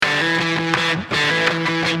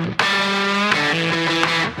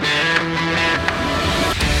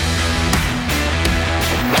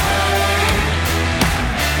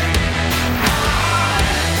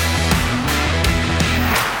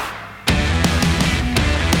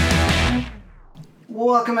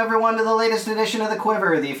Welcome everyone to the latest edition of The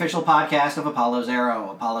Quiver, the official podcast of Apollo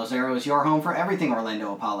Zero. Apollo Zero is your home for everything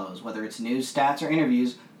Orlando Apollos. Whether it's news, stats, or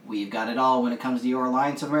interviews, we've got it all when it comes to your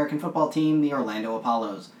Alliance of American Football team, the Orlando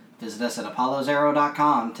Apollos. Visit us at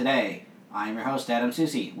apollozero.com today. I am your host, Adam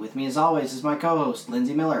Susi. With me as always is my co-host,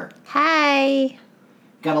 Lindsay Miller. Hi.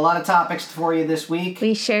 Got a lot of topics for you this week.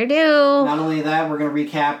 We sure do. Not only that, we're going to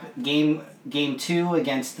recap Game 2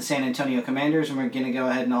 against the San Antonio Commanders, and we're going to go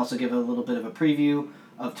ahead and also give a little bit of a preview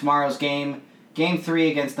of tomorrow's game, Game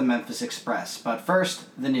 3 against the Memphis Express. But first,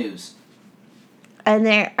 the news. And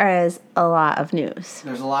there is a lot of news.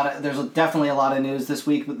 There's definitely a lot of news this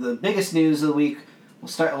week, but the biggest news of the week,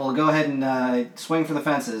 we'll go ahead and swing for the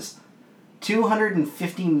fences.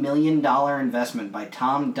 $250 million investment by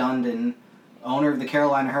Tom Dundon, owner of the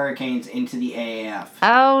Carolina Hurricanes, into the AAF.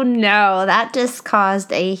 Oh no, that just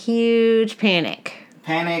caused a huge panic.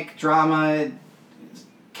 Panic, drama,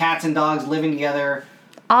 cats and dogs living together.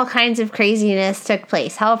 All kinds of craziness took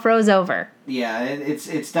place. Hell froze over. Yeah,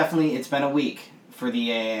 it's been a week for the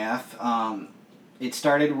AAF. It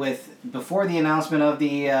started with, before the announcement of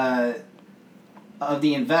the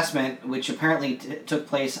investment, which apparently took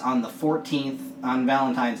place on the 14th on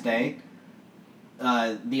Valentine's Day.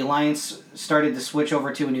 The Alliance started to switch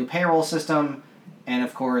over to a new payroll system, and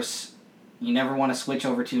of course, you never want to switch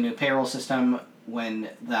over to a new payroll system when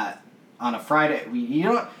that on a Friday.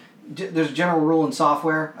 There's a general rule in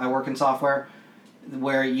software. I work in software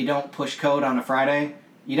where you don't push code on a Friday.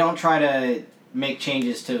 You don't try to make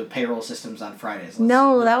changes to payroll systems on Fridays.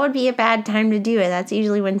 That would be a bad time to do it. That's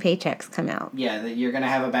usually when paychecks come out. Yeah, you're going to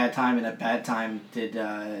have a bad time, and a bad time did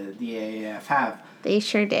the AAF have. They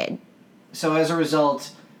sure did. So as a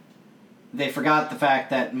result, they forgot the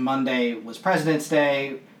fact that Monday was President's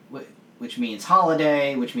Day, which means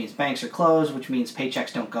holiday, which means banks are closed, which means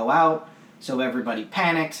paychecks don't go out. So everybody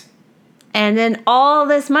panicked. And then all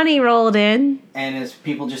this money rolled in. And as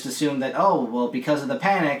people just assumed that, because of the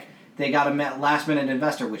panic, they got a last-minute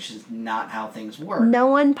investor, which is not how things work. No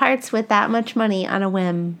one parts with that much money on a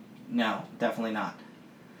whim. No, definitely not.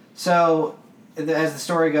 So, as the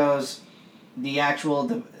story goes,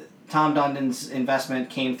 Tom Dundon's investment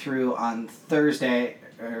came through on Thursday,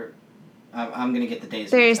 or I'm going to get the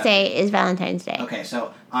days. Thursday is Valentine's Day. Okay,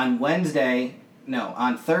 so on Thursday,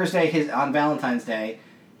 on Valentine's Day,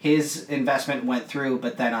 his investment went through,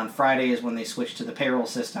 but then on Friday is when they switched to the payroll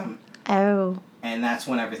system. Oh. And that's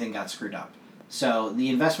when everything got screwed up. So the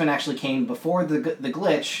investment actually came before the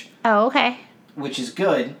glitch. Oh, okay. Which is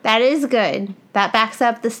good. That is good. That backs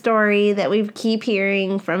up the story that we keep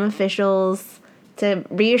hearing from officials to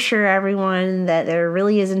reassure everyone that there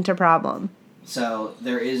really isn't a problem. So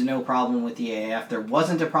there is no problem with the AAF. There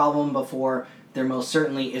wasn't a problem before. There most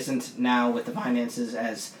certainly isn't now with the finances,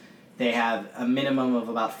 as they have a minimum of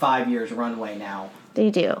about 5 years runway now. They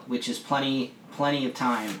do. Which is plenty of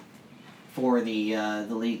time for the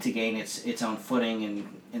league to gain its own footing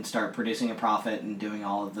and start producing a profit and doing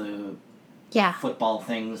all of the football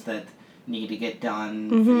things that need to get done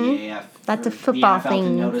for the AAF. That's a football the NFL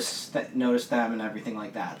thing. To notice them and everything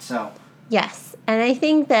like that. So yes, and I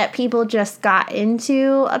think that people just got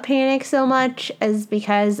into a panic so much as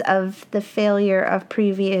because of the failure of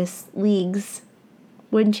previous leagues.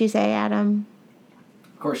 Wouldn't you say, Adam?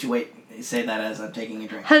 Of course, you say that as I'm taking a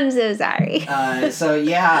drink. I'm so sorry.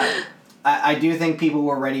 I do think people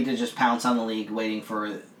were ready to just pounce on the league, waiting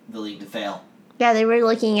for the league to fail. Yeah, they were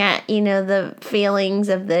looking at, the failings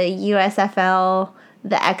of the USFL,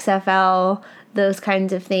 the XFL, those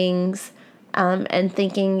kinds of things, and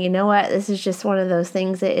thinking, you know what, this is just one of those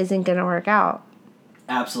things that isn't going to work out.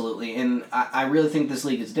 Absolutely, and I really think this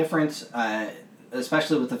league is different,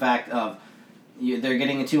 especially with the fact of they're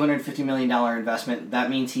getting a $250 million investment. That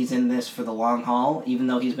means he's in this for the long haul, even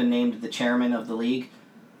though he's been named the chairman of the league,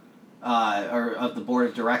 or of the board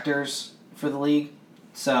of directors for the league.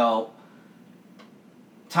 So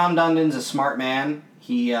Tom Dundon's a smart man.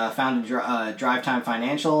 He founded Drive Time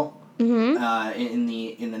Financial in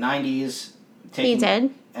the 90s. He did.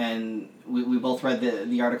 And we both read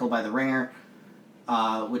the article by The Ringer,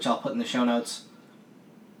 which I'll put in the show notes.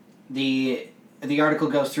 The article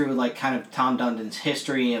goes through kind of Tom Dundon's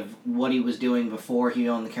history of what he was doing before he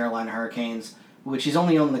owned the Carolina Hurricanes, which he's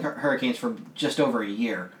only owned the Hurricanes for just over a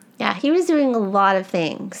year. Yeah, he was doing a lot of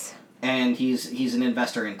things. And he's an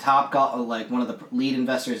investor in Topgolf, one of the lead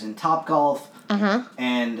investors in Topgolf. Uh-huh.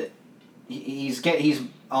 And he's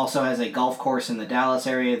also has a golf course in the Dallas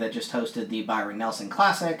area that just hosted the Byron Nelson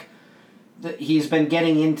Classic. He's been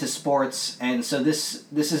getting into sports, and so this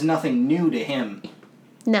is nothing new to him.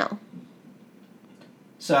 No.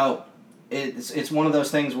 So it's one of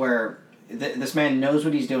those things where this man knows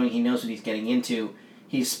what he's doing. He knows what he's getting into.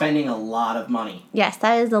 He's spending a lot of money. Yes,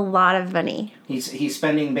 that is a lot of money. He's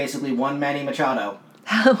spending basically one Manny Machado.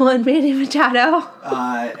 One Manny Machado?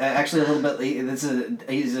 Actually, a little bit.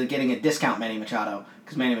 He's getting a discount Manny Machado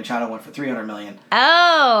because Manny Machado went for $300 million.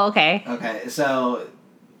 Oh, okay. Okay, so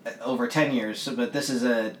over 10 years, but this is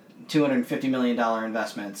a $250 million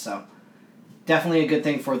investment, so definitely a good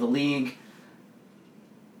thing for the league.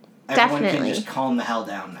 Everyone can just calm the hell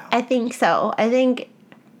down now. I think so. I think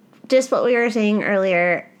just what we were saying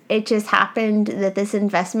earlier, it just happened that this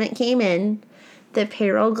investment came in, the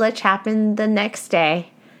payroll glitch happened the next day,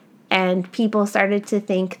 and people started to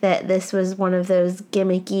think that this was one of those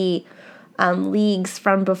gimmicky leagues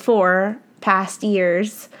from before, past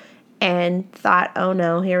years, and thought, oh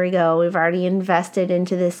no, here we go. We've already invested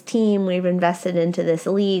into this team. We've invested into this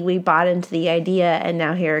league. We bought into the idea, and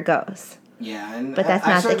now here it goes. Yeah, but that's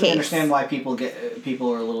not the case. I understand why people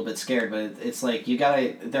are a little bit scared, but it's like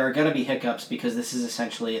there are gonna be hiccups because this is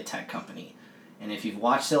essentially a tech company, and if you've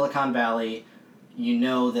watched Silicon Valley, you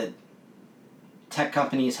know that tech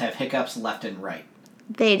companies have hiccups left and right.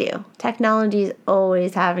 They do. Technology is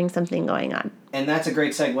always having something going on. And that's a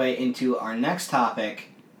great segue into our next topic,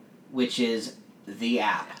 which is the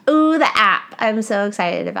app. Ooh, the app. I'm so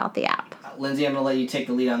excited about the app. Lindsay, I'm going to let you take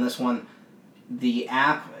the lead on this one. The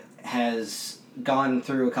app has gone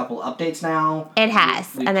through a couple updates now. It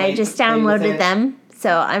has. And I just downloaded them.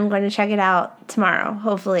 So I'm going to check it out tomorrow,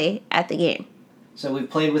 hopefully, at the game. So we've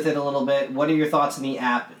played with it a little bit. What are your thoughts on the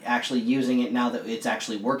app actually using it now that it's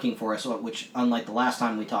actually working for us, which, unlike the last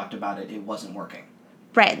time we talked about it, it wasn't working?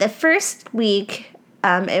 Right. The first week,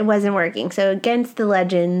 it wasn't working. So against the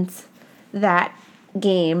Legends, that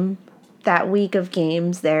game, that week of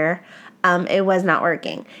games there, it was not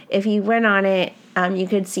working. If you went on it, you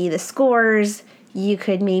could see the scores. You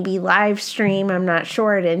could maybe live stream. I'm not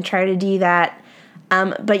sure. I didn't try to do that.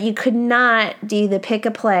 But you could not do the pick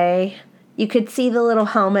a play. You could see the little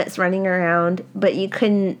helmets running around, but you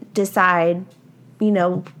couldn't decide,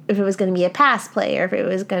 if it was going to be a pass play or if it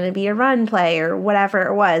was going to be a run play or whatever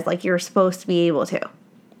it was, like you were supposed to be able to.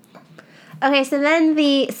 Okay, so then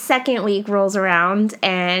the second week rolls around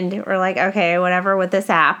and we're like, okay, whatever with this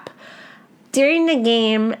app. During the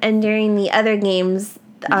game and during the other games,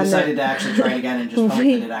 we decided to actually try it again and just hope that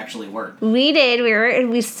it actually worked. We did.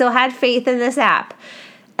 We still had faith in this app.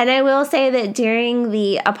 And I will say that during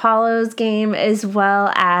the Apollos game as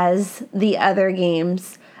well as the other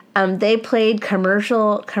games, they played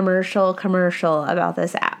commercial about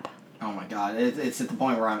this app. Oh my God! It's at the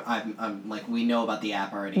point where I'm like, we know about the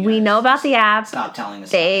app already. We know about the app. Stop telling us.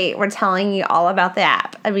 They were telling you all about the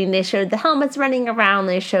app. I mean, they showed the helmets running around.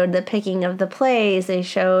 They showed the picking of the plays. They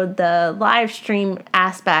showed the live stream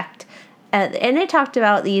aspect. And they talked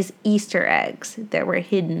about these Easter eggs that were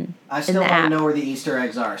hidden. I still want to know where the Easter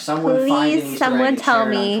eggs are. Someone Please, find an Easter egg and tell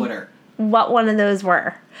share it me on Twitter. What one of those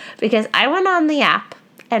were. Because I went on the app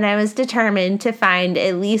and I was determined to find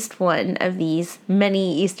at least one of these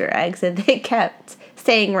many Easter eggs that they kept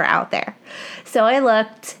saying were out there. So I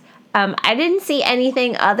looked. I didn't see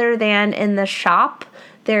anything other than in the shop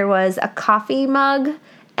there was a coffee mug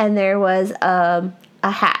and there was a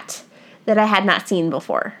hat that I had not seen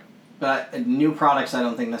before. But new products, I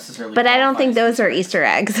don't think necessarily. But I don't think those are Easter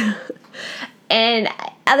eggs. And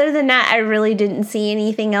other than that, I really didn't see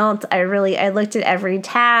anything else. I looked at every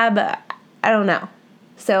tab. I don't know.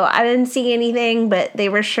 So I didn't see anything, but they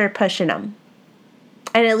were sure pushing them.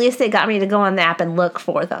 And at least they got me to go on the app and look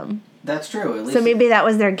for them. That's true. At least so maybe that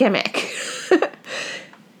was their gimmick.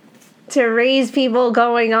 To raise people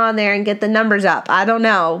going on there and get the numbers up. I don't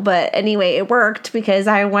know. But anyway, it worked because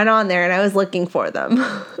I went on there and I was looking for them.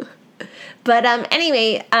 But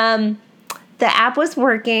anyway, the app was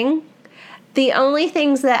working. The only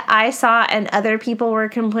things that I saw and other people were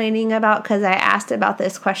complaining about, because I asked about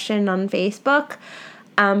this question on Facebook,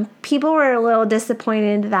 people were a little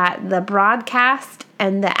disappointed that the broadcast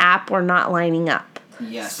and the app were not lining up.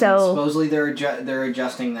 Yes, so supposedly they're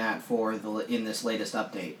adjusting that in this latest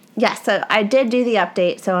update. Yes, so I did do the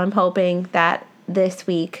update, so I'm hoping that this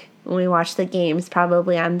week when we watch the games,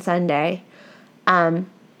 probably on Sunday,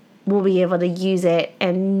 we'll be able to use it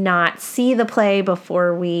and not see the play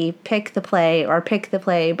before we pick the play or pick the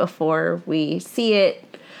play before we see it.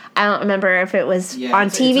 I don't remember if it was on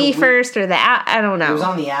TV first or the app. I don't know. It was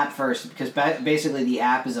on the app first because basically the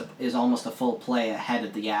app is almost a full play ahead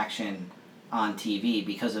of the action on TV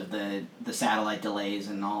because of the satellite delays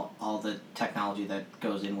and all the technology that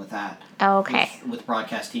goes in with that. Oh, okay. With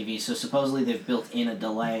broadcast TV. So supposedly they've built in a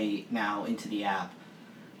delay now into the app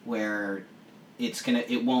where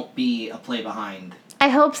it won't be a play behind. I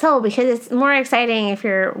hope so, because it's more exciting if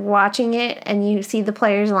you're watching it and you see the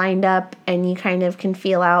players lined up and you kind of can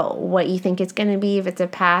feel out what you think it's going to be, if it's a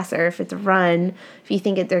pass or if it's a run, if you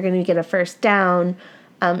think they're going to get a first down.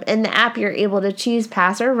 In the app, you're able to choose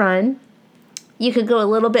pass or run. You could go a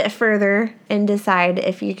little bit further and decide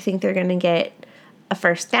if you think they're going to get a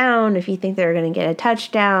first down, if you think they're going to get a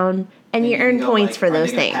touchdown, and you earn points for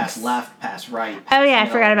those things. Pass left, pass right. Oh yeah, I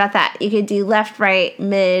forgot about that. You could do left, right,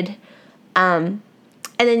 mid, and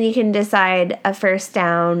then you can decide a first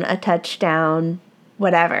down, a touchdown,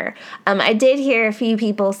 whatever. I did hear a few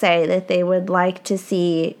people say that they would like to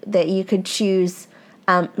see that you could choose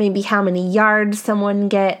maybe how many yards someone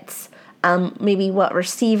gets, maybe what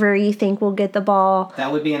receiver you think will get the ball.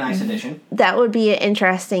 That would be a nice addition. That would be an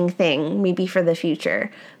interesting thing, maybe for the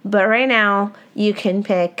future. But right now, you can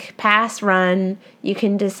pick pass, run. You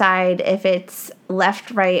can decide if it's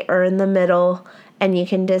left, right, or in the middle. And you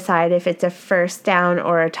can decide if it's a first down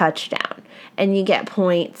or a touchdown. And you get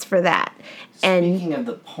points for that. Speaking of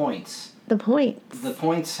the points. The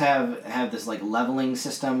points have this like leveling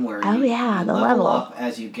system where you level up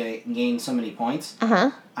as you gain so many points.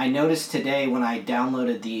 Uh-huh. I noticed today when I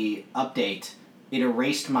downloaded the update, it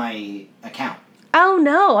erased my account. Oh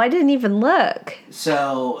no, I didn't even look.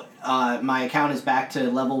 So my account is back to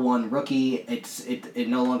level 1 rookie. It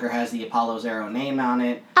no longer has the Apollo Zero name on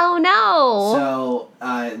it. Oh no.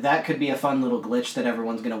 So that could be a fun little glitch that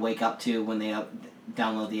everyone's going to wake up to when they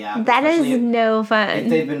download the app. That is no fun. If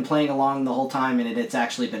they've been playing along the whole time and it's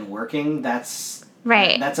actually been working, that's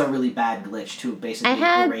a really bad glitch to basically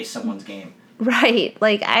erase someone's game. Right.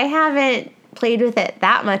 Like, I haven't played with it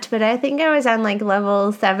that much, but I think I was on, like,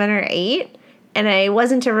 level 7 or 8, and I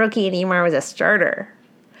wasn't a rookie anymore. I was a starter.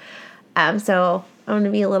 So I'm going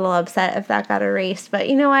to be a little upset if that got erased. But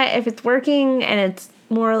you know what? If it's working and it's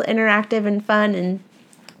more interactive and fun and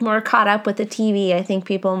more caught up with the TV, I think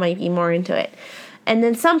people might be more into it. And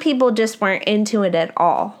then some people just weren't into it at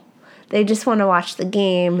all. They just want to watch the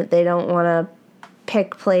game. They don't want to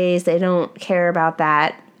pick plays. They don't care about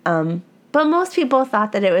that. But most people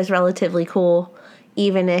thought that it was relatively cool,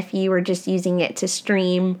 even if you were just using it to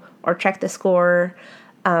stream or check the score,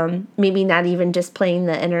 maybe not even just playing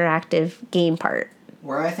the interactive game part.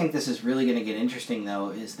 Where I think this is really going to get interesting, though,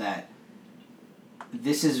 is that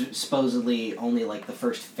this is supposedly only like the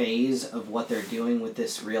first phase of what they're doing with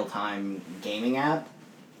this real-time gaming app,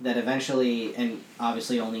 that eventually, and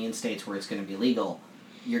obviously only in states where it's going to be legal,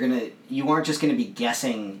 you aren't just going to be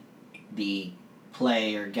guessing the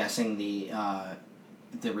play or guessing the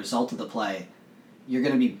result of the play. You're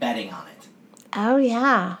going to be betting on it. Oh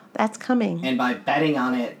yeah, that's coming. And by betting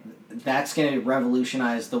on it, that's going to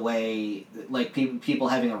revolutionize the way, like, people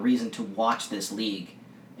having a reason to watch this league.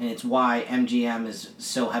 And it's why MGM is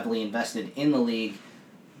so heavily invested in the league,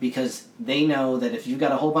 because they know that if you've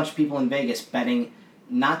got a whole bunch of people in Vegas betting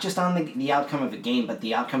not just on the outcome of a game, but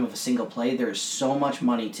the outcome of a single play, there is so much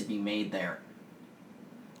money to be made there.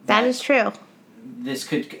 That is true. This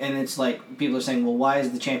could, and it's like, people are saying, well, why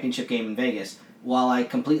is the championship game in Vegas? While I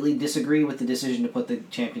completely disagree with the decision to put the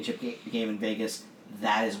championship game in Vegas,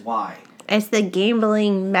 that is why. It's the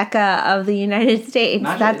gambling mecca of the United States.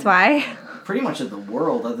 That's why. Pretty much of the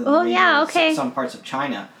world, other than some parts of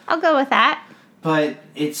China. I'll go with that. But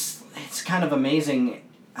it's kind of amazing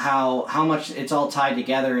how much it's all tied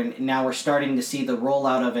together, and now we're starting to see the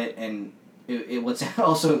rollout of it. And what's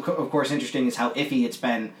also, of course, interesting is how iffy it's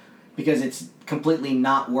been, because it's completely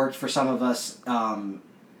not worked for some of us.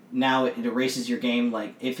 Now it erases your game.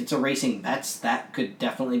 Like, if it's erasing bets, that could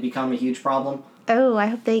definitely become a huge problem. Oh, I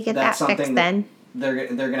hope they get that fixed then. They're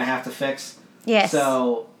going to have to fix. Yes.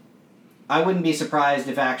 So I wouldn't be surprised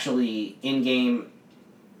if actually in-game,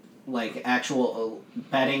 like, actual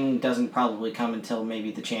betting doesn't probably come until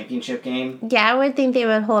maybe the championship game. Yeah, I would think they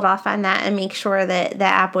would hold off on that and make sure that the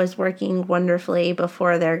app was working wonderfully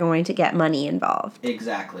before they're going to get money involved.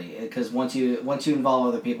 Exactly, because once you involve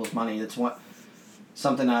other people's money, that's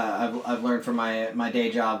something I've learned from my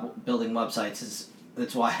day job building websites is.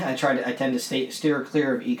 That's why I tend to steer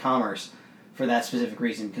clear of e-commerce for that specific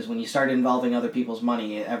reason, because when you start involving other people's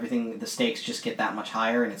money, the stakes just get that much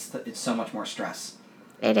higher, and it's so much more stress.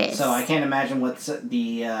 It is. So I can't imagine what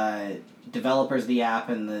the developers of the app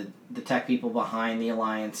and the tech people behind the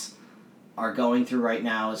Alliance are going through right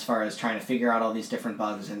now, as far as trying to figure out all these different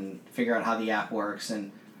bugs and figure out how the app works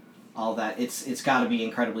and all that. It's got to be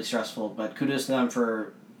incredibly stressful, but kudos to them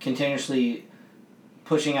for continuously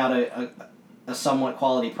pushing out a somewhat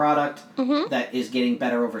quality product that is getting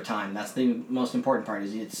better over time. That's the most important part.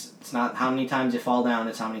 Is it's not how many times you fall down;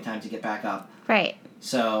 it's how many times you get back up. Right.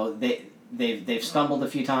 So they've stumbled a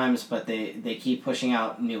few times, but they keep pushing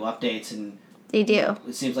out new updates, and They do.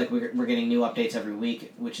 It seems like we're getting new updates every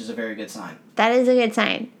week, which is a very good sign. That is a good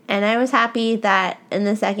sign. And I was happy that in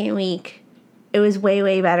the second week, it was way,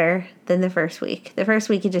 way better than the first week. The first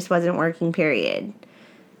week, it just wasn't working, period.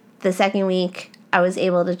 The second week, I was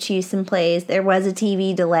able to choose some plays. There was a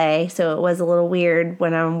TV delay, so it was a little weird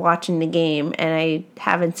when I'm watching the game and I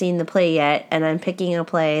haven't seen the play yet, and I'm picking a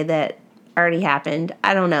play that already happened.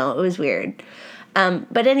 I don't know. It was weird.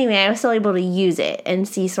 But anyway, I was still able to use it and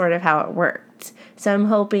see sort of how it worked. So I'm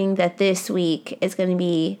hoping that this week is going to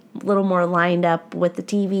be a little more lined up with the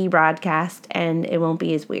TV broadcast and it won't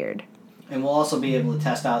be as weird. And we'll also be able to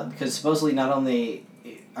test out, because supposedly not only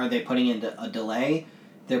are they putting in a delay,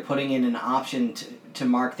 they're putting in an option to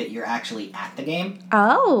mark that you're actually at the game.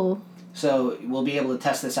 Oh. So we'll be able to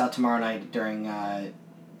test this out tomorrow night during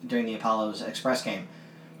the Apollo's Express game,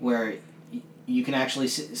 where you can actually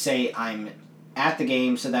say, I'm at the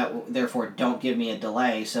game, so that therefore don't give me a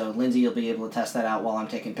delay. So Lindsay will be able to test that out while I'm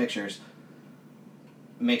taking pictures.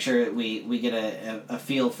 Make sure we get a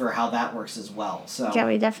feel for how that works as well. So yeah,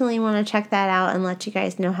 we definitely want to check that out and let you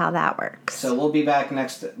guys know how that works. So we'll be back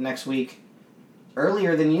next week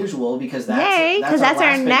earlier than usual, because that's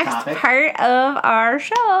our next topic. Part of our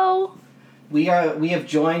show. We have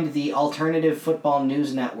joined the Alternative Football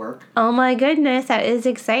News Network. Oh my goodness, that is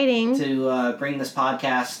exciting. To bring this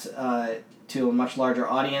podcast to a much larger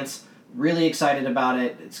audience. Really excited about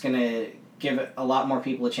it. It's going to give a lot more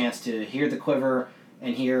people a chance to hear the quiver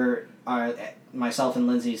and hear myself and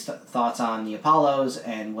Lindsay's thoughts on the Apollos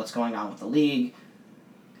and what's going on with the league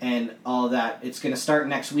and all of that. It's going to start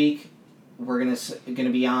next week. We're going to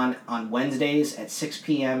be on Wednesdays at 6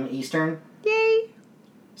 p.m. Eastern. Yay!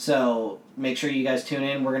 So make sure you guys tune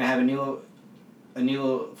in. We're going to have a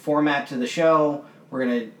new format to the show.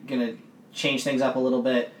 We're gonna change things up a little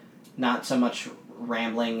bit. Not so much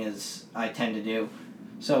rambling as I tend to do.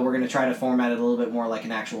 So we're going to try to format it a little bit more like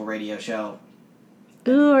an actual radio show.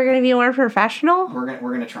 Ooh, we're going to be more professional? We're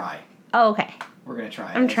gonna try. Oh, okay. We're going to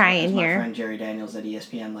try. I'm trying as here. My friend Jerry Daniels at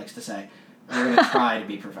ESPN likes to say. We're going to try to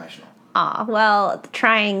be professional. Aw, well,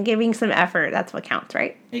 trying, giving some effort, that's what counts,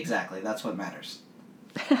 right? Exactly. That's what matters.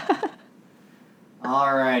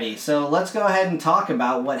 Alrighty, so let's go ahead and talk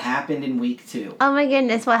about what happened in week 2. Oh my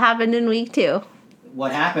goodness, what happened in week 2?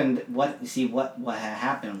 What happened had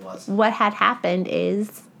happened was... What had happened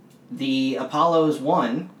is... The Apollos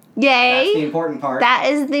won. Yay! That's the important part. That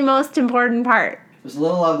is the most important part. It was a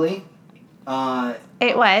little ugly.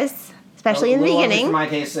 It was, especially in the beginning. Ugly for my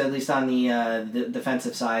taste, at least on the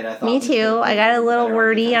defensive side. I thought. Me too. I got a little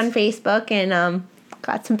wordy on Facebook and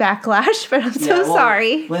got some backlash, but I'm so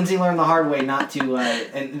sorry. Lindsay learned the hard way not to,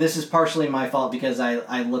 and this is partially my fault because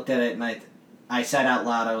I looked at it and I said out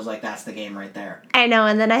loud, I was like, that's the game right there. I know,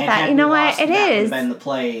 and then I thought, you know what, it is. That would have been the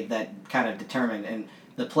play that kind of determined, and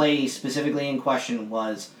the play specifically in question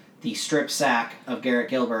was the strip sack of Garrett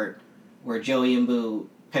Gilbert, where Joey Mbu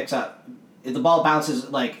picks up, the ball bounces,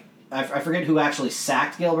 like, I forget who actually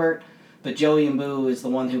sacked Gilbert, but Joey Mbu is the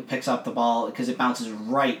one who picks up the ball because it bounces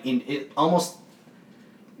right in, it almost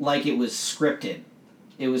like it was scripted.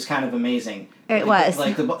 It was kind of amazing. It was.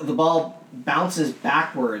 Like the ball bounces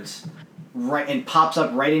backwards right and pops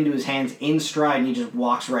up right into his hands in stride, and he just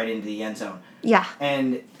walks right into the end zone. Yeah.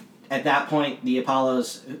 And at that point, the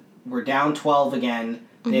Apollos were down 12 again.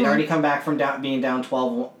 They had already come back from being down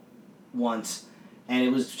 12 once, and it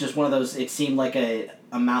was just one of those, it seemed like a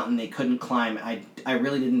mountain they couldn't climb. I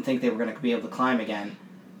really didn't think they were going to be able to climb again,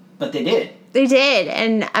 but they did. They did,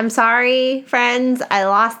 and I'm sorry, friends, I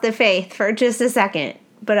lost the faith for just a second,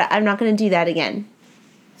 but I'm not going to do that again.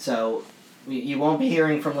 So you won't be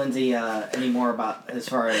hearing from Lindsay anymore about as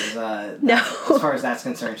far as no. as far as that's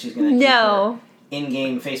concerned. She's going to keep her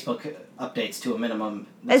in-game Facebook updates to a minimum.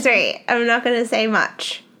 That's right. I'm not going to say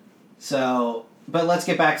much. So, but let's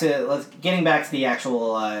get back to getting back to the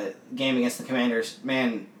actual game against the Commanders.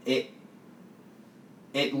 Man, it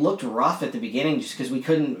looked rough at the beginning just because we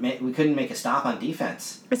couldn't make a stop on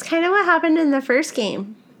defense. It's kind of what happened in the first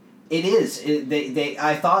game. It is.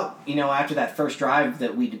 I thought, after that first drive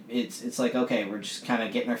that it's like, okay, we're just kind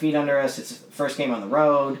of getting our feet under us. It's the first game on the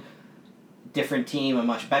road, different team, a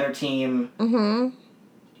much better team. Mm-hmm.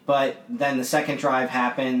 But then the second drive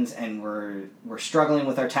happens, and we're struggling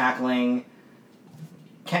with our tackling.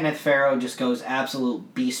 Kenneth Farrow just goes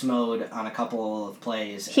absolute beast mode on a couple of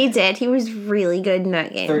plays. He did. He was really good in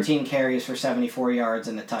that game. 13 carries for 74 yards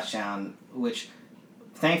and a touchdown, which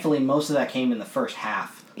thankfully most of that came in the first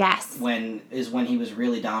half. Yes. When he was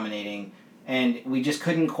really dominating, and we just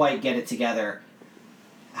couldn't quite get it together.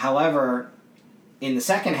 However, in the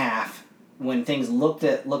second half, when things looked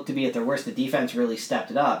to be at their worst, the defense really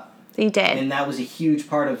stepped it up. They did. And that was a huge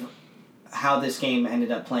part of how this game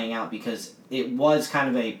ended up playing out, because it was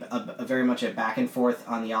kind of a very much a back and forth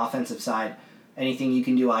on the offensive side. Anything you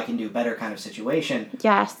can do, I can do better kind of situation.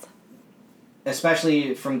 Yes.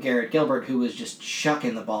 Especially from Garrett Gilbert, who was just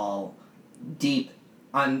chucking the ball deep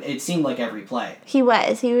on, it seemed like, every play. He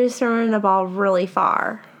was throwing the ball really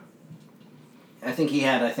far. I think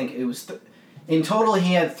it was, in total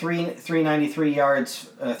he had 393 yards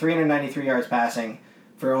passing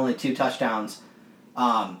for only 2 touchdowns.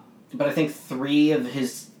 But I think 3 of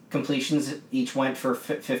his completions each went for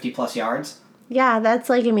 50-plus yards. Yeah, that's,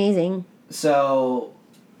 like, amazing. So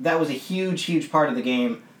that was a huge, huge part of the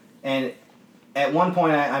game. And at one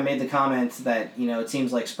point I made the comment that, it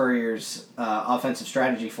seems like Spurrier's offensive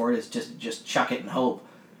strategy for it is just chuck it and hope.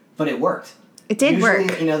 But it worked. It did Usually,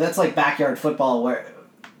 work. That's like backyard football, where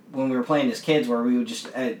when we were playing as kids, where we would just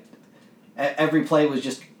every play was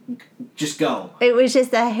just go. It was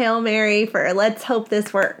just a Hail Mary for let's hope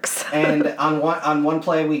this works. And on one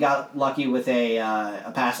play, we got lucky with a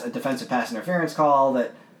defensive pass interference call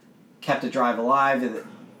that kept a drive alive.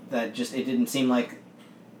 That just, it didn't seem like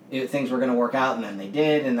things were going to work out, and then they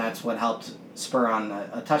did, and that's what helped spur on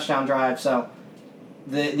a touchdown drive. So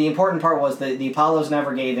the important part was that the Apollos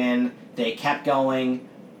never gave in. They kept going.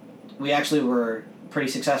 We actually were pretty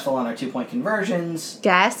successful on our 2-point conversions.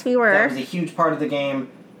 Yes, we were. That was a huge part of the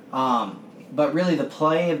game. But really, the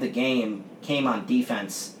play of the game came on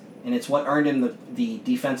defense, and it's what earned him the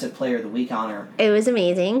Defensive Player of the Week honor. It was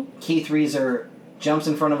amazing. Keith Reeser jumps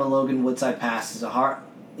in front of a Logan Woodside pass.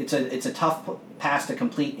 It's a tough pass to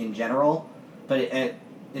complete in general, but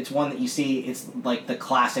it's one that you see. It's like the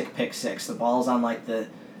classic pick six. The ball's on like the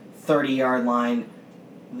 30-yard line.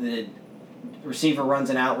 The receiver runs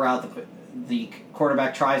an out route. The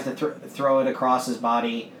quarterback tries to throw it across his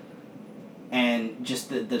body, and just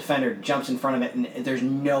the defender jumps in front of it, and there's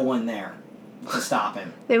no one there to stop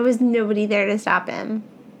him. There was nobody there to stop him.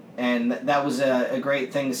 And that was a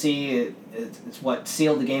great thing to see. It's what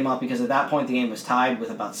sealed the game up, because at that point the game was tied with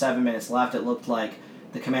about 7 minutes left. It looked like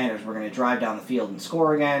the Commanders were going to drive down the field and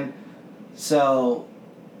score again. So,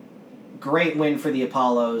 great win for the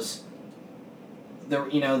Apollos. There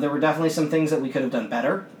were definitely some things that we could have done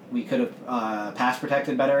better. We could have pass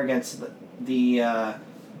protected better against the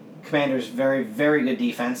Commanders' very, very good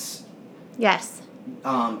defense. Yes.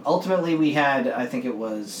 Ultimately, we had, I think it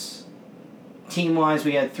was, team-wise,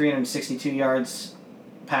 we had 362 yards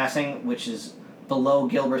passing, which is below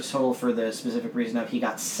Gilbert's total for the specific reason of he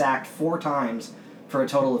got sacked 4 times for a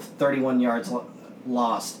total of 31 yards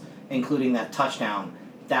lost, including that touchdown.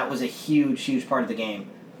 That was a huge, huge part of the game.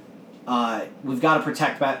 We've got to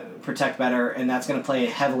protect better, and that's going to play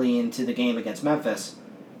heavily into the game against Memphis,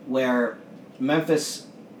 where Memphis,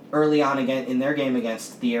 early on again in their game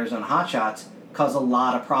against the Arizona Hotshots, caused a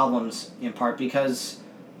lot of problems, in part because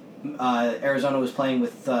Arizona was playing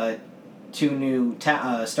with 2 new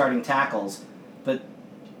starting tackles, but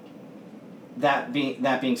that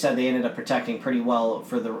being said, they ended up protecting pretty well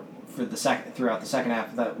throughout the second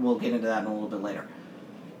half. That we'll get into that in a little bit later.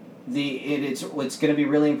 What's going to be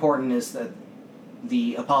really important is that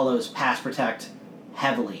the Apollos pass protect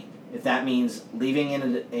heavily. If that means leaving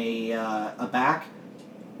in a back,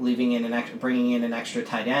 bringing in an extra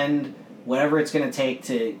tight end, whatever it's going to take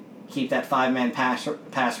to keep that 5-man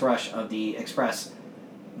pass rush of the Express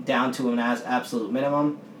down to an absolute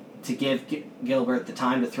minimum, to give Gilbert the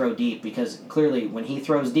time to throw deep, because clearly when he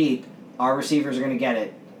throws deep, our receivers are going to get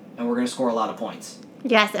it, and we're going to score a lot of points.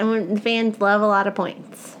 Yes, and the fans love a lot of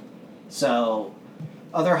points. So,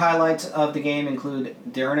 other highlights of the game include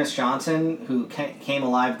D'Ernest Johnson, who came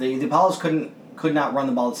alive. The Apollos could not run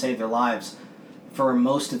the ball to save their lives for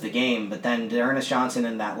most of the game, but then D'Ernest Johnson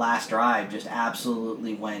in that last drive just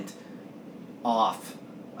absolutely went off.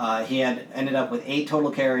 He had ended up with 8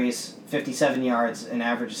 total carries, 57 yards, an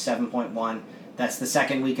average of 7.1. That's the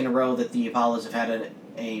second week in a row that the Apollos have had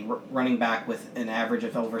a running back with an average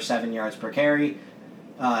of over 7 yards per carry.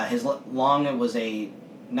 His long was a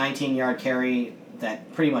 19-yard carry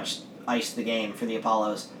that pretty much iced the game for the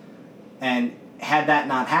Apollos. And had that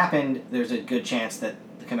not happened, there's a good chance that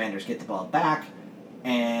the Commanders get the ball back,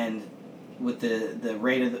 and with the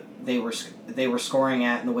rate they were scoring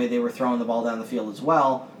at and the way they were throwing the ball down the field as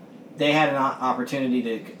well, they had an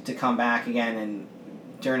opportunity to come back again, and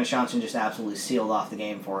D'Ernest Johnson just absolutely sealed off the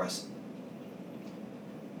game for us.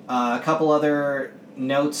 A couple other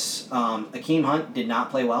notes. Akeem Hunt did not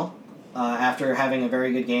play well after having a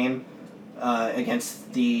very good game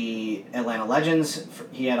against the Atlanta Legends.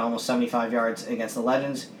 He had almost 75 yards against the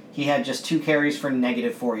Legends. He had just 2 carries for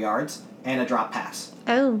 -4 yards and a drop pass.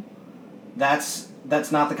 Oh. That's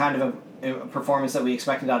not the kind of a performance that we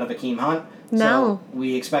expected out of Akeem Hunt. No. So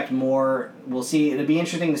we expect more. We'll see. It'll be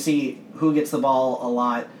interesting to see who gets the ball a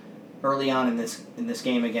lot early on in this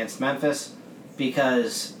game against Memphis,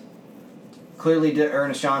 because clearly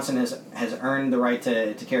Ernest Johnson has earned the right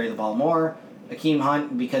to carry the ball more. Akeem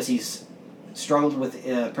Hunt, because he's struggled with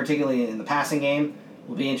particularly in the passing game,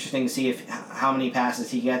 will be interesting to see how many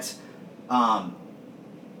passes he gets.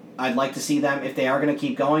 I'd like to see them, if they are going to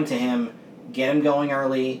keep going to him, get him going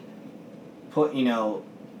early. Put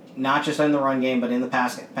not just in the run game, but in the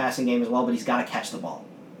passing game as well. But he's got to catch the ball.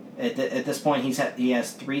 At this point, he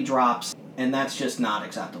has 3 drops, and that's just not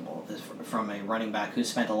acceptable from a running back who's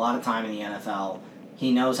spent a lot of time in the NFL.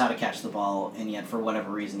 He knows how to catch the ball, and yet for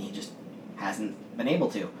whatever reason, he just hasn't been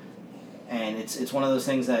able to. And it's one of those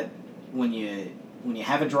things that when you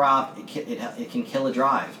have a drop, it can kill a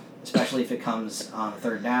drive, especially if it comes on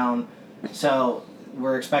 3rd down. So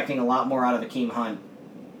we're expecting a lot more out of Akeem Hunt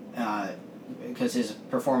because his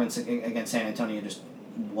performance against San Antonio just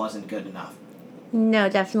wasn't good enough. No,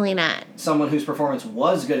 definitely not. Someone whose performance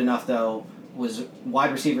was good enough, though, was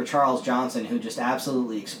wide receiver Charles Johnson, who just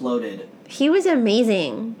absolutely exploded. He was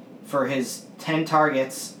amazing. For his 10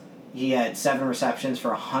 targets, he had 7 receptions for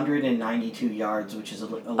 192 yards, which is a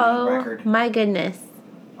league record. Oh, my goodness.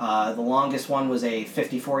 The longest one was a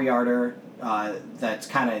 54-yarder that's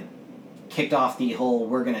kind of kicked off the whole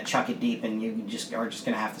 "we're going to chuck it deep and you are just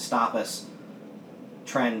going to have to stop us"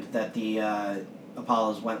 trend that the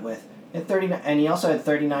Apollos went with. And he also had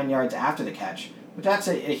 39 yards after the catch, which that's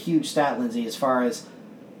a huge stat, Lindsay, as far as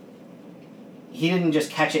he didn't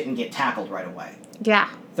just catch it and get tackled right away. Yeah.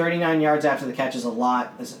 39 yards after the catch is a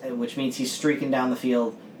lot, which means he's streaking down the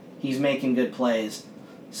field. He's making good plays.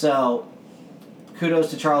 So,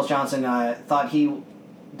 kudos to Charles Johnson. Thought he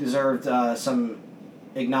deserved some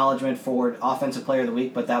acknowledgement for Offensive Player of the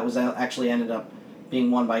Week, but that was actually ended up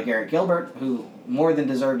being won by Garrett Gilbert, who more than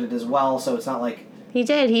deserved it as well, so it's not like... He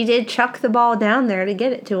did chuck the ball down there to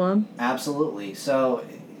get it to him. Absolutely. So,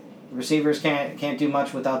 receivers can't do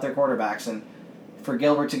much without their quarterbacks, and for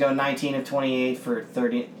Gilbert to go 19 of 28 for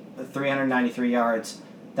 393 yards,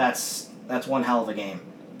 that's one hell of a game.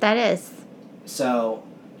 That is. So,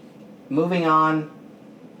 moving on,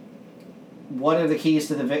 what are the keys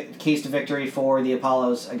to victory for the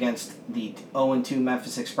Apollos against the 0-2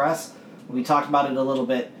 Memphis Express? We talked about it a little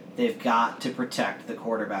bit. They've got to protect the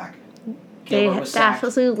quarterback. They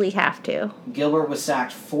absolutely have to. Gilbert was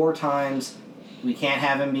sacked 4 times. We can't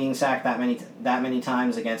have him being sacked that many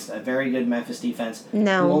times against a very good Memphis defense.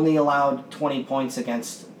 No. Who only allowed 20 points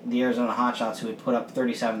against the Arizona Hotshots, who had put up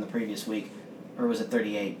 37 the previous week. Or was it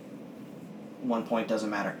 38? 1 point, doesn't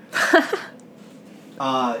matter.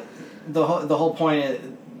 The whole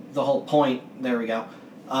point, there we go,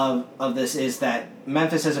 of this is that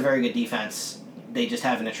Memphis has a very good defense. They just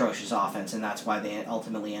have an atrocious offense, and that's why they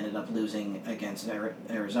ultimately ended up losing against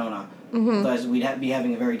Arizona. Mm-hmm. Otherwise, we'd be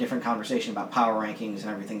having a very different conversation about power rankings and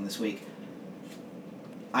everything this week.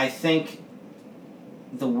 I think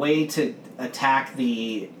the way to attack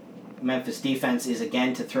the Memphis defense is,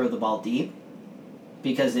 again, to throw the ball deep,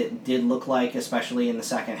 because it did look like, especially in the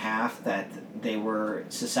second half, that they were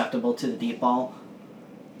susceptible to the deep ball.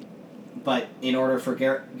 But in order for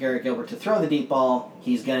Garrett Gilbert to throw the deep ball,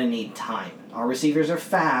 he's going to need time. Our receivers are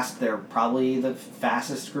fast. They're probably the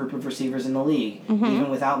fastest group of receivers in the league, even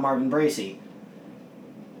without Marvin Bracey.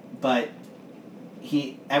 But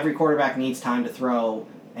every quarterback needs time to throw,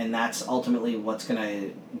 and that's ultimately what's going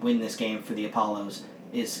to win this game for the Apollos.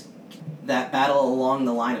 Is that battle along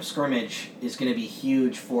the line of scrimmage is going to be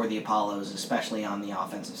huge for the Apollos, especially on the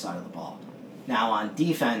offensive side of the ball. Now, on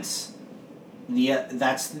defense,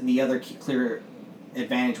 that's the other clear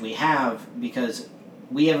advantage we have, because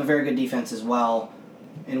we have a very good defense as well,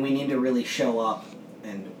 and we need to really show up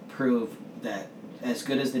and prove that as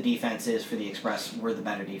good as the defense is for the Express, we're the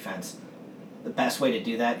better defense. The best way to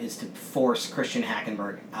do that is to force Christian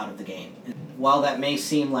Hackenberg out of the game. While that may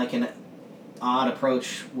seem like an odd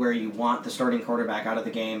approach where you want the starting quarterback out of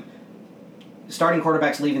the game, starting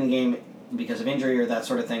quarterbacks leaving the game because of injury or that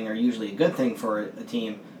sort of thing are usually a good thing for a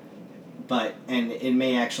team, and it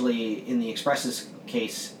may actually, in the Express's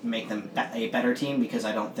case, make them a better team, because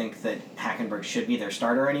I don't think that Hackenberg should be their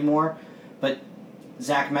starter anymore. But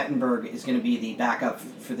Zach Mettenberg is going to be the backup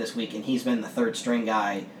for this week, and he's been the third string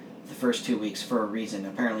guy the first 2 weeks for a reason.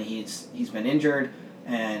 Apparently he's been injured,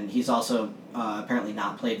 and he's also apparently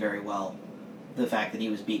not played very well. The fact that he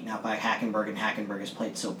was beaten out by Hackenberg, and Hackenberg has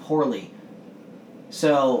played so poorly.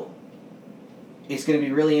 So it's going to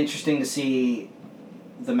be really interesting to see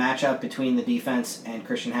the matchup between the defense and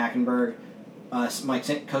Christian Hackenberg. Coach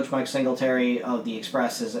Mike Singletary of the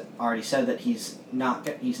Express has already said that he's not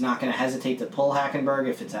going to hesitate to pull Hackenberg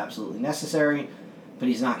if it's absolutely necessary, but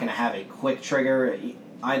he's not going to have a quick trigger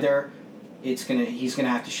either. He's going to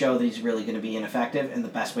have to show that he's really going to be ineffective, and the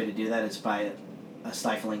best way to do that is by a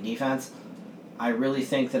stifling defense. I really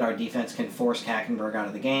think that our defense can force Hackenberg out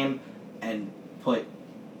of the game and put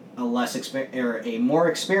a more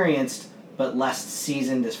experienced but less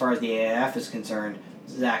seasoned as far as the AAF is concerned,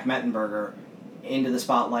 Zach Mettenberger, into the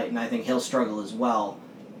spotlight, and I think he'll struggle as well,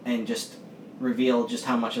 and just reveal just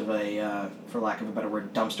how much of a, for lack of a better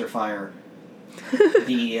word, dumpster fire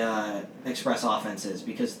the Express offense is,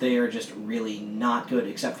 because they are just really not good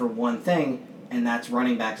except for one thing, and that's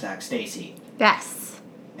running back Zach Stacy. Yes.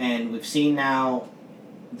 And we've seen now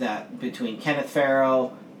that between Kenneth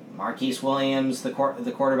Farrow, Marquise Williams, the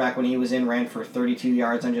quarterback when he was in, ran for 32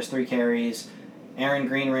 yards on just 3 carries. Aaron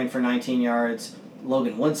Green ran for 19 yards.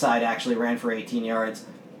 Logan Woodside actually ran for 18 yards.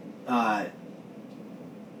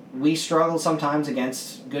 We struggle sometimes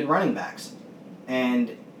against good running backs.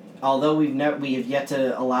 And although we have yet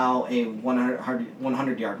to allow a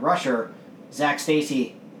 100-yard rusher, Zach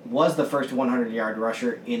Stacy was the first 100-yard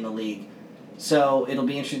rusher in the league. So it'll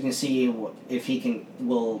be interesting to see if he can.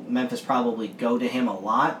 Will Memphis probably go to him a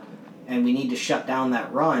lot, and we need to shut down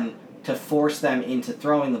that run to force them into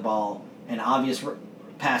throwing the ball and obvious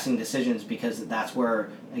passing decisions, because that's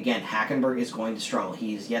where, again, Hackenberg is going to struggle.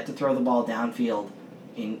 He's yet to throw the ball downfield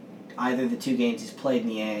in either the 2 games he's played in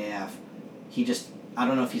the AAF. I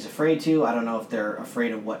don't know if he's afraid to. I don't know if they're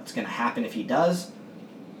afraid of what's going to happen if he does.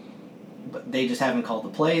 But they just haven't called the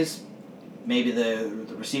plays. Maybe the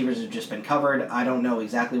receivers have just been covered. I don't know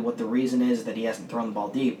exactly what the reason is that he hasn't thrown the ball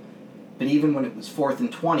deep. But even when it was 4th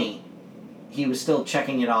and 20, he was still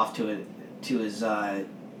checking it off to his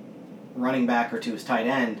running back or to his tight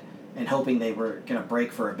end and hoping they were going to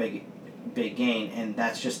break for a big gain. And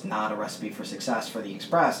that's just not a recipe for success for the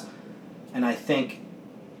Express. And I think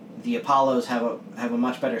the Apollos have a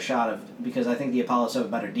much better shot because I think the Apollos have a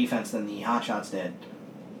better defense than the Hotshots did.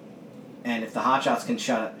 And if the Hotshots can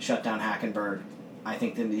shut down Hackenberg, I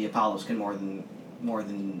think then the Apollos can more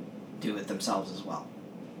than do it themselves as well.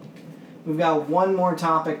 We've got one more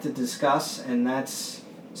topic to discuss, and that's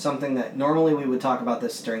something that normally we would talk about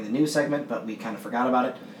this during the news segment, but we kind of forgot about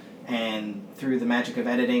it. And through the magic of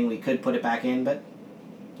editing, we could put it back in, but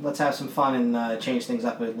let's have some fun and change things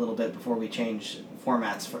up a little bit before we change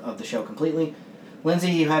formats of the show completely.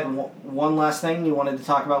 Lindsay, you had one last thing you wanted to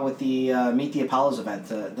talk about with the Meet the Apollos event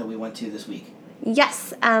that we went to this week.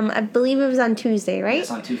 Yes, I believe it was on Tuesday, right?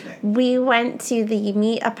 Yes, on Tuesday. We went to the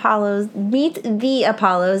Meet the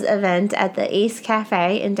Apollos event at the Ace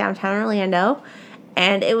Cafe in downtown Orlando,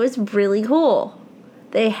 and it was really cool.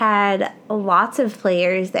 They had lots of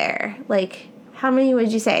players there. Like, how many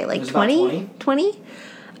would you say? Like 20? 20?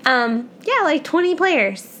 Yeah, like 20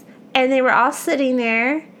 players. And they were all sitting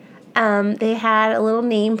there. They had a little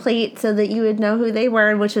nameplate so that you would know who they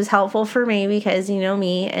were, which was helpful for me because, you know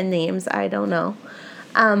me and names, I don't know.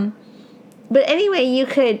 But anyway, you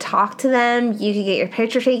could talk to them. You could get your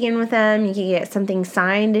picture taken with them. You could get something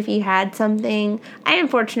signed if you had something. I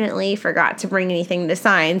unfortunately forgot to bring anything to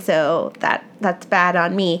sign, so that's bad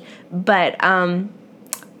on me. But I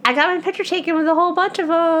got my picture taken with a whole bunch of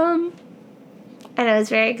them, and I was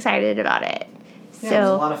very excited about it. Yeah, it was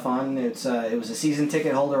a lot of fun. It was a season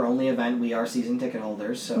ticket holder only event. We are season ticket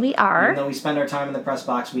holders. So we are. Even though we spend our time in the press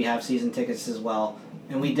box, we have season tickets as well.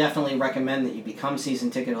 And we definitely recommend that you become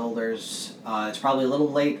season ticket holders. It's probably a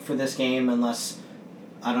little late for this game unless,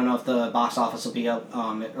 I don't know if the box office will be up,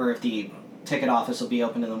 or if the ticket office will be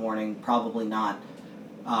open in the morning. Probably not.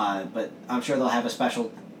 But I'm sure they'll have a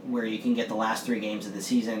special where you can get the last 3 games of the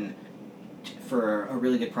season for a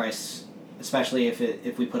really good price. Especially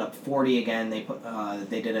if we put up 40 again,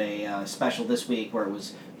 they did a special this week where it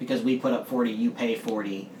was because we put up 40, you pay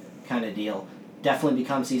 40 kind of deal. Definitely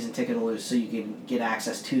become season ticket holders so you can get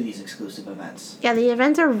access to these exclusive events. Yeah, the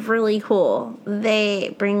events are really cool.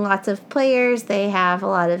 They bring lots of players. They have a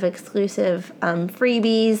lot of exclusive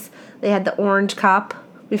freebies. They had the orange cup.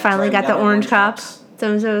 We finally got the orange cup.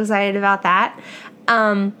 So I'm so excited about that.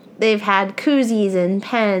 They've had koozies and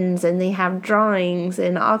pens, and they have drawings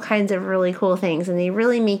and all kinds of really cool things. And they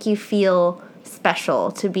really make you feel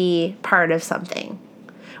special to be part of something.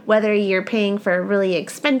 Whether you're paying for a really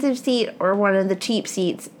expensive seat or one of the cheap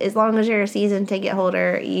seats, as long as you're a season ticket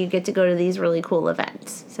holder, you get to go to these really cool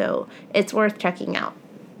events. So it's worth checking out.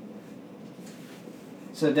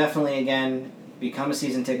 So definitely, again, become a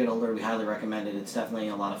season ticket holder. We highly recommend it. It's definitely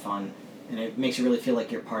a lot of fun, and it makes you really feel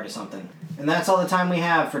like you're part of something. And that's all the time we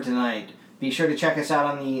have for tonight. Be sure to check us out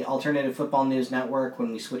on the Alternative Football News Network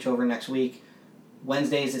when we switch over next week.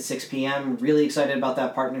 Wednesdays at 6 p.m. Really excited about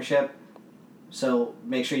that partnership. So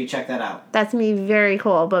make sure you check that out. That's going to be very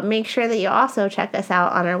cool. But make sure that you also check us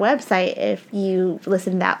out on our website if you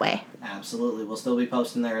listen that way. Absolutely. We'll still be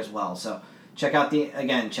posting there as well. So check out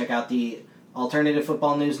the Alternative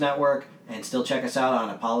Football News Network, and still check us out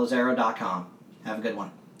on ApolloZero.com. Have a good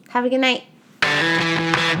one. Have a good night.